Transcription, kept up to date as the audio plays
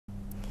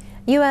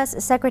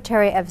U.S.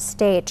 Secretary of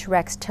State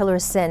Rex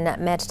Tillerson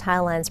met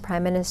Thailand's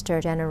Prime Minister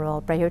General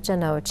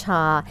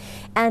Prayut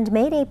and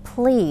made a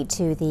plea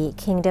to the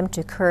kingdom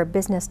to curb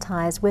business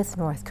ties with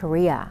North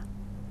Korea.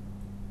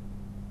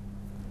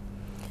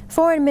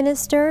 Foreign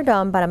Minister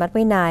Dom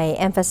Paramatwinai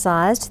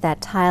emphasized that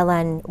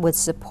Thailand would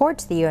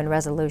support the UN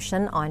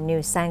resolution on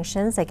new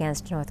sanctions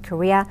against North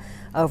Korea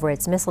over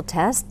its missile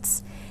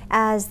tests,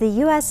 as the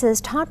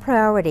U.S.'s top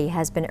priority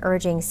has been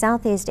urging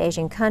Southeast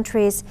Asian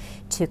countries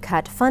to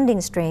cut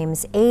funding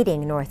streams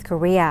aiding North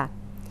Korea.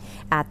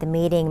 At the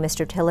meeting,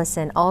 Mr.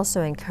 Tillerson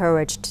also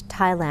encouraged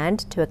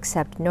Thailand to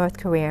accept North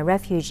Korean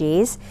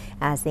refugees,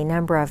 as the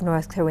number of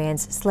North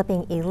Koreans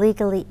slipping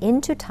illegally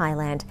into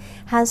Thailand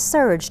has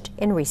surged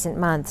in recent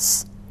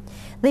months.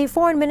 The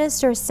foreign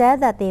minister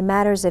said that the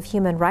matters of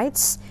human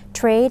rights,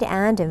 trade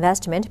and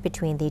investment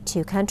between the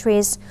two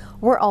countries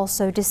were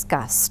also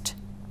discussed.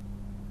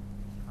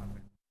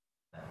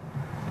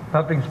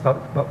 Nothing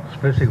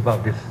specific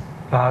about this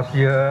last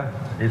year,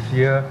 this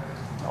year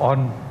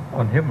on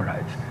human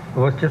rights. It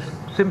was just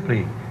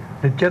simply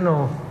the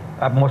general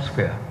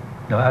atmosphere,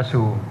 as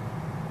to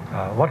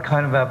what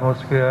kind of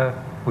atmosphere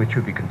which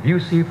would be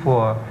conducive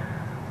for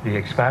the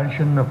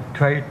expansion of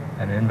trade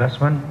and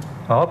investment.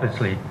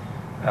 Obviously,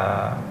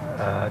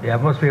 the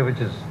atmosphere which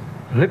is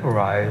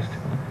liberalized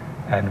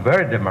and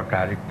very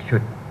democratic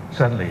should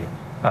certainly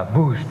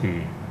boost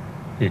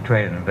the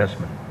trade and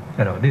investment.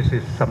 This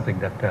is something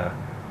that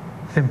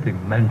simply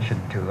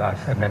mentioned to us,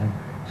 and then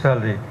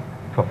certainly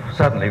for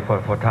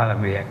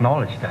Thailand we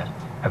acknowledge that,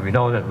 and we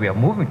know that we are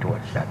moving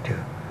towards that too.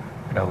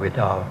 With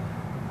our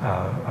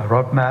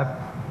roadmap,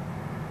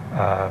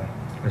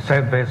 the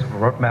same phase of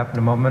roadmap at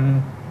the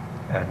moment,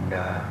 and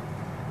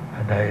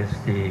there is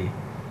the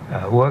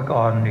work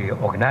on the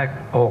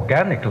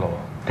organic law.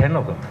 10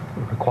 of them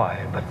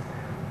required, but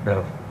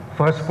the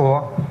first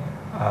 4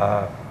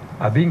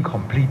 are being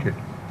completed.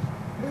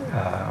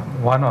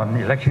 One on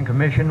the election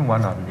commission,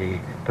 one on the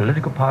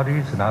political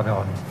parties, another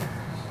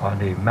on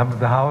the member of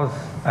the House,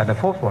 and the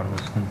 4th one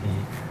was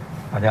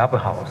on the upper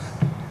house.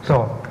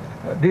 So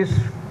this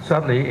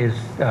certainly is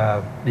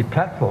the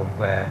platform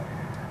where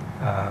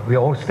we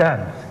all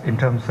stand in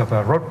terms of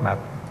a roadmap,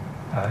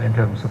 in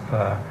terms of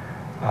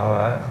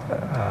our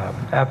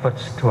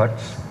efforts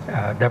towards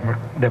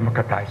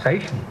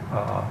democratization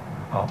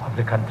of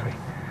the country.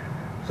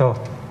 So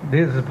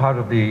this is part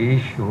of the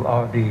issue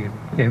of the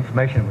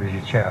information we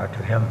should share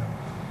to him.